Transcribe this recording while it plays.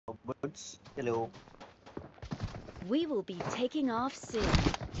Hello. We will be taking off soon.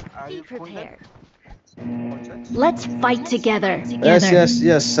 Be prepared. Let's fight together. Yes,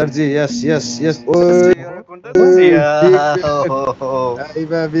 Sarji. Yes. Oh.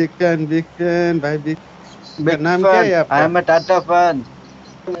 Big fan. Big Big नाम क्या fan. है I आपका? am a Tata fan.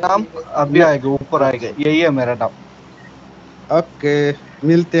 नाम अभी आएगा ऊपर आएगा यही है मेरा नाम. ओके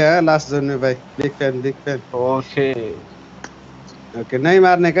मिलते हैं लास्ट जोन में भाई. Big fan. ओके नहीं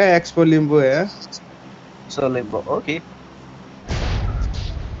मारने का एक्सपो लिंबू है. चले ब्रो. ओके.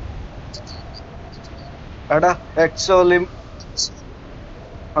 എടാ എക്സോലിം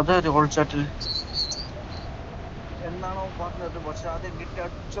അതെ ഓൾ ചാറ്റിൽ എന്നാണോ പറഞ്ഞത് പക്ഷെ ആദ്യം കിട്ടി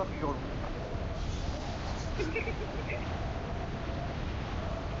അടിച്ചറിയോളൂ.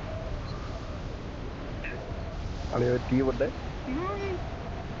 ടീമുണ്ട്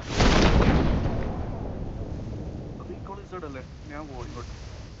റീകോളിസഡല്ലേ ഞാൻ പോയി ഇങ്ങോട്ട്.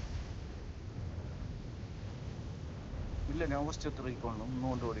 ഇല്ല ഞാൻ ഫസ്റ്റ് എത്തി റീകോളിന് ഒന്നും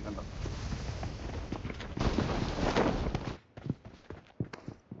കൊണ്ട് ഓടിക്കണ്ട.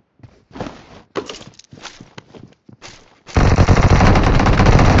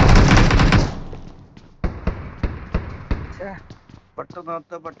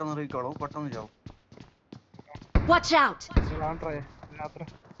 പെട്ടെന്ന് റീക്കോളും പെട്ടെന്ന് ചാവും. Watch out!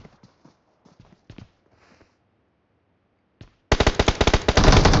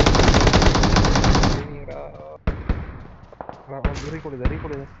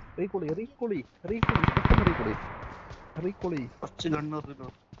 കുറച്ച് കണ്ണറിഞ്ഞോ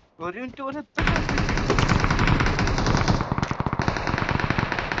ഒരു മിനിറ്റ് പോലെ.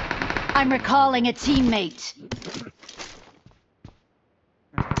 I'm recalling a teammate.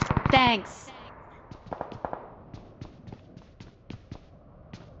 Thanks.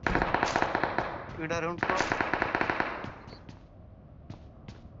 ഇവിടെ അറൗണ്ട്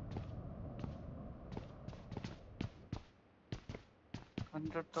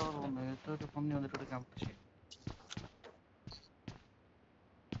കണ്ടിട്ടാവുന്നു ഏതൊരു പന്നി വന്നിട്ട് എടുക്കാൻ പറ്റും.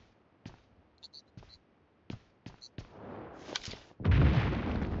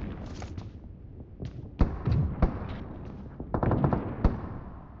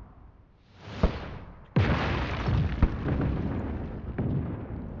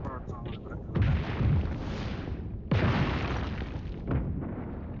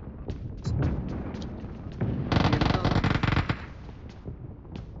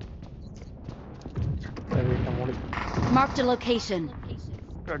 Marked a location.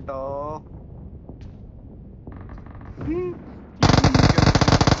 കേട്ടോ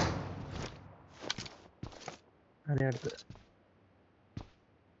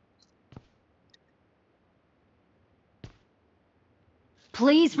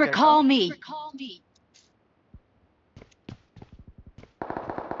Please recall me.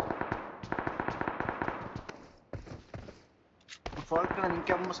 ഫാൽക്കൺ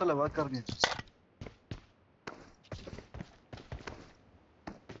എനിക്ക് അമ്മസല്ല വാക്കറിഞ്ഞു.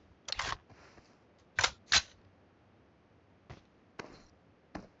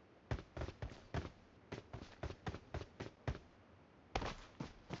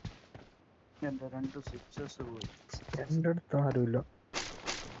 എന്റെ 2 സിക്സസ് പോയി. എന്റെ അടുത്ത് ആരുമില്ല.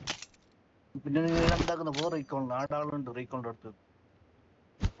 പിന്നെ നിങ്ങൾ എന്താക്കുന്ന പോ റീകോളിന് ആടാളുണ്ട് റീകോളിന്റെ അടുത്ത്.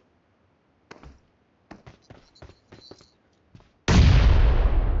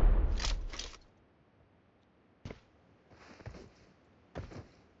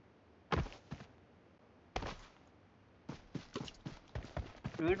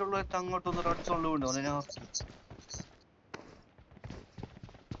 വീടുള്ളവർക്ക് അങ്ങോട്ടൊന്ന് റെഡ് സോണിൽ വീണ്ടോ ഞാൻ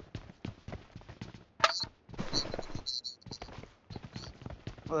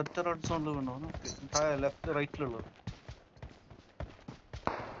ഒറ്റ റെഡ് സോണിൽ വീണ്ടോ താഴെ ലെഫ്റ്റ് റൈറ്റിലുള്ളത്.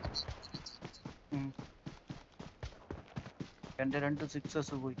 എന്റെ 2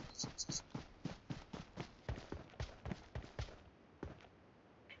 സിക്സസ് പോയി.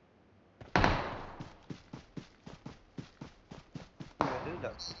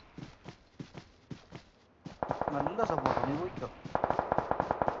 നല്ല സപ്പോർട്ട് നീ പോയിക്കോ.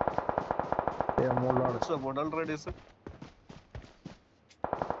 സപ്പോർട്ട് ഓൾറെഡി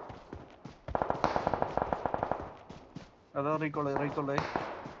അതാ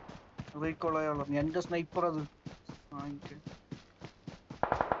റീകോളായുള്ള എന്റെ സ്നൈപ്പർ അത്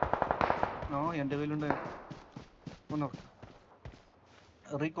എന്റെ കയ്യിലുണ്ട്.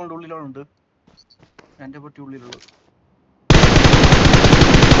 റീകോളിന്റെ ഉള്ളിലുണ്ട് എന്റെ പറ്റി ഉള്ളിലുള്ളത്.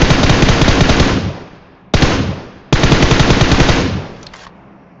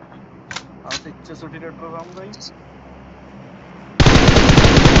 ആ സിക്സസ് ഇട്ടിട്ട് റാമുണ്ടായി.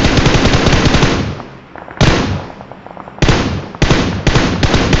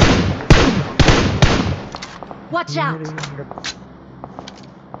 Watch out!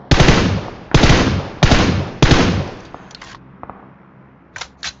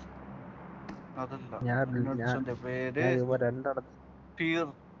 അതല്ല പേര് പീർ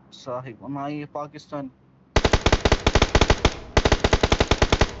സാഹിബ് ഒന്നായി പാകിസ്ഥാൻ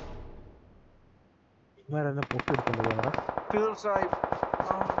പീർ സാഹിബ്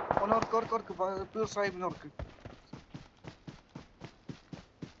ഒന്നോർക്ക് പീർ സാഹിബിനോർക്ക്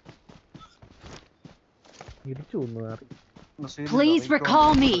Please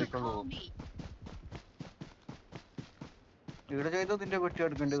recall me. ഇവിടെ ചെയ്തോ നിന്റെ പെട്ടി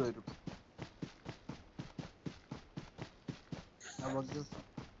എടുക്കേണ്ടി വരും.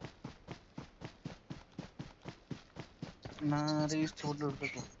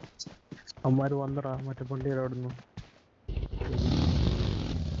 അമ്മാര് വന്നടാ മറ്റേ പള്ളിയുടെ അവിടുന്ന്.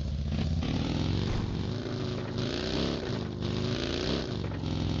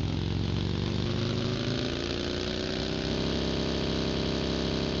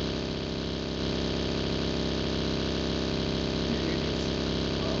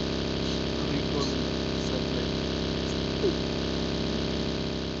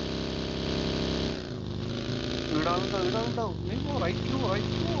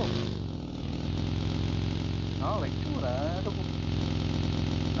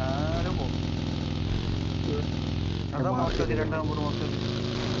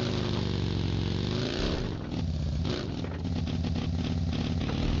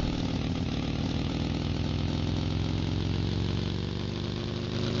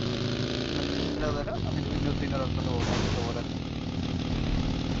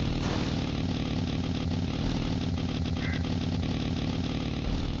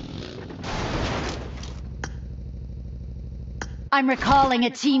 I'm recalling a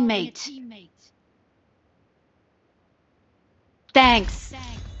teammate. Thanks.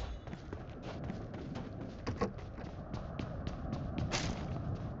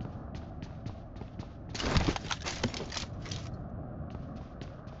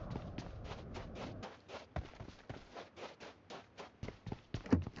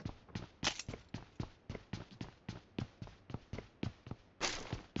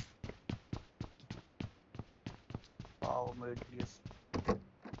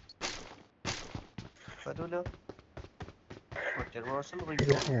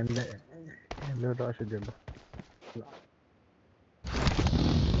 എന്റെ ഒരു ആവശ്യമുണ്ട്.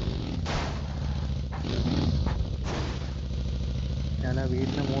 ഞാൻ ആ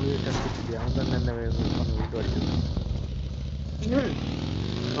വീടിന്റെ മുകളിൽ വെച്ച് അടിച്ചിട്ടില്ല. അവൻ തന്നെ എന്നെ വീട്ടിൽ അടിച്ചത്.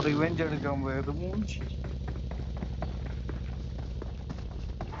 റിവെഞ്ച് എടുക്കാൻ പോയത്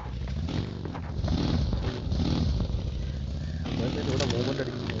ഇവിടെ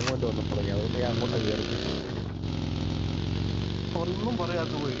മൂവ്മെന്റ് വന്നു തുടങ്ങി. അതുകൊണ്ട് ഞാൻ അങ്ങോട്ട് കയറി. ഒന്നും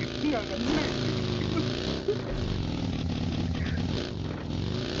പറയാത്ത പോയി.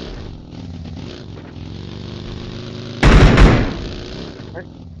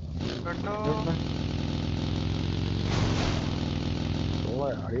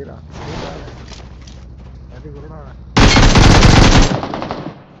 അടിയടാ അടി കൊള്ളാ.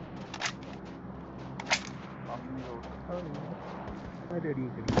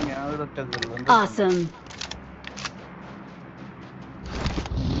 Awesome.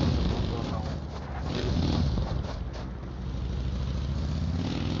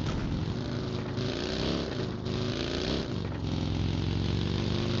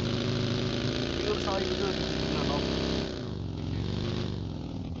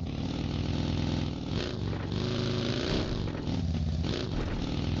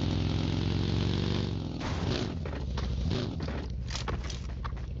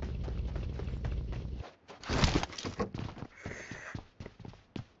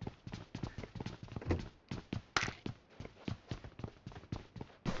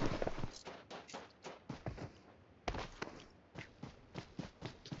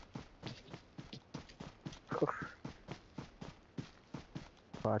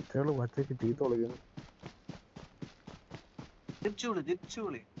 പച്ചകള് പച്ചക്ക് ചീത്ത വിളിക്കുന്നു. തിരിച്ചു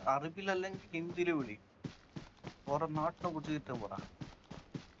വിളി. അറബിലല്ലെങ്കിൽ ഹിന്ദിയില് വിളി. ഓരോ നാട്ടിനെ കുറിച്ച് ചീത്ത പറ.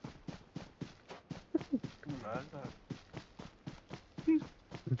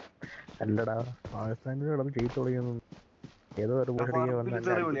 അല്ലടാ പാകിസ്ഥാനിൽ കിടന്ന് ചീത്ത വിളിക്കുന്നു. ഏതോ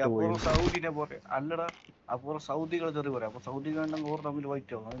ഒരു സൗദിനെ പോലെ അല്ലടാ. അപ്പൊ സൗദികൾ ചെറിയ പറയാം. അപ്പൊ സൗദി കണ്ടെങ്കിൽ ഓർ തമ്മിൽ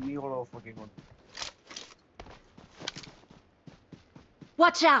വൈറ്റ് ആവും. നീ all of ആക്കിക്കൊണ്ട്.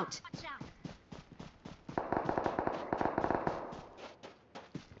 Watch out!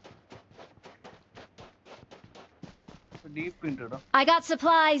 Deep into it. I got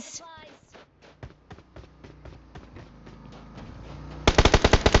supplies.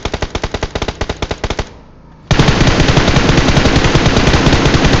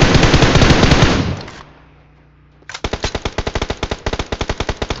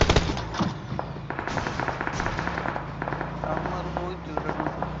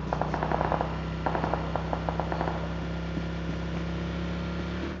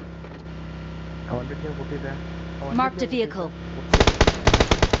 പൊട്ടിയില്ല. Marked a vehicle.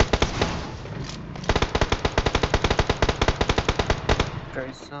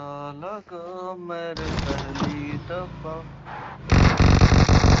 कैसा लगा मेरे पहली दफा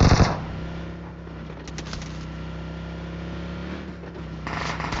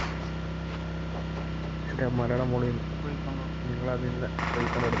എന്റെ മലയാളം മോളിൽ നിങ്ങളതിന്റെ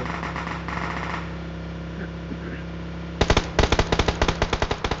പോയിക്കൊണ്ടെടുത്ത്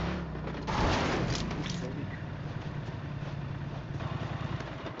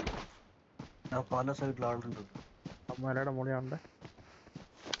പല സൈഡിൽ ആളുണ്ട്. മലയാളം മോളിയാണ്ട്.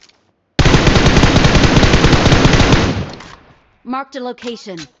 Marked a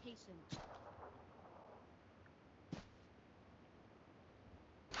location.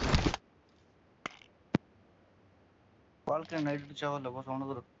 ആൾക്കാർ നൈറ്റ് അടിച്ചാവല്ലോ അപ്പൊ സൗണ്ട്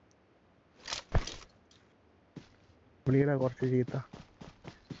കയറും. പുള്ളിയുടെ കുറച്ച് ചീത്ത.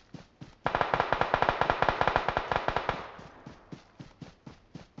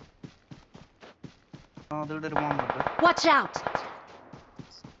 അതിവിടെ ഒരു മോണുണ്ട്. Watch out!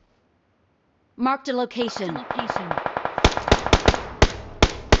 Marked a location.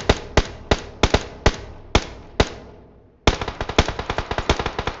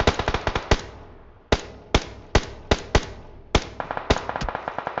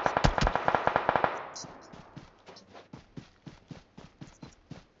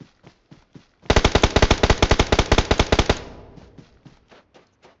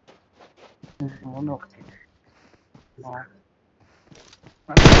 മോനെ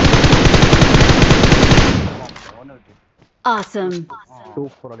കിട്ടി. Awesome.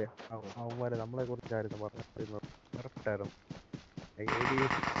 സൂപ്പർ അടിയാ. അവന്മാരെ നമ്മളെ കുറിച്ചായിരുന്നു പറഞ്ഞിരുന്നത്. കറക്റ്റ് ആയിരുന്നു.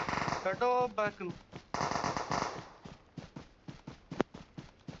 കേട്ടോ ബാക്ക്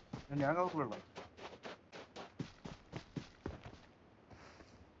ഞാൻ കവറിലുള്ള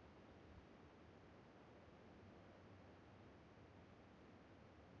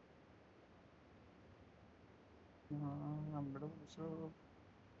നമ്മുടെ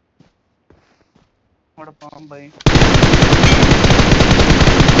നമ്മുടെ പാമ്പായി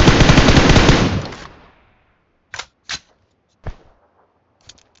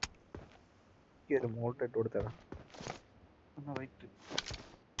ഒരു മോൾട്ട് ഇട്ട് കൊടുത്തേടാ. വൈറ്റ്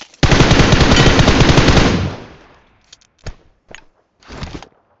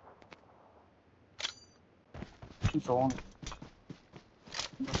സോൺ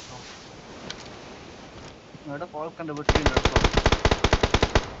ഇവിടെ പോൾക്കൻ്റെ വെട്ടിയുണ്ട് കേട്ടോ.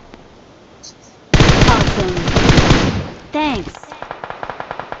 Awesome. Thanks.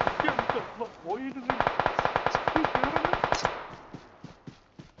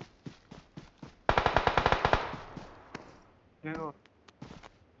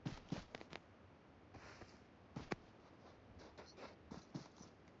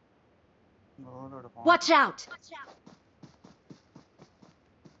 Watch out!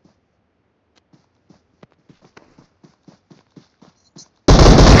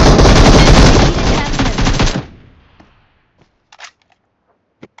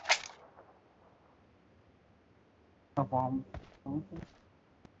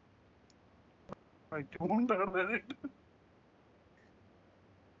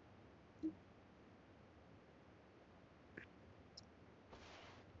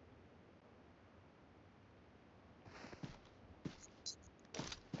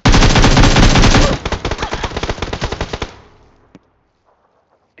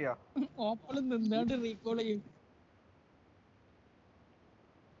 ഓപ്പണിൽ നിന്നാണ്ട് റീകോൾ ചെയ്യും.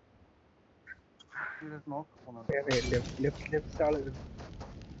 ലെഫ്റ്റ് ആള്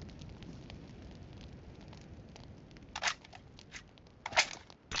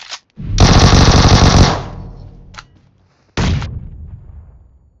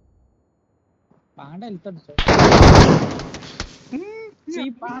Panda എൽത്തടിച്ചോ?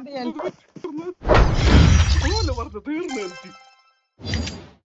 Panda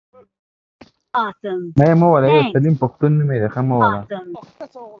Awesome. ما ولا Thanks. سليم بقتن مية خم ولا Awesome.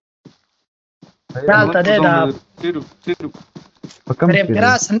 فكم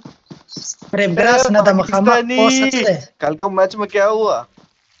कल का मैच में क्या हुआ?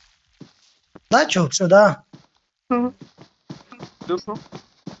 ना चौक सुधा देखो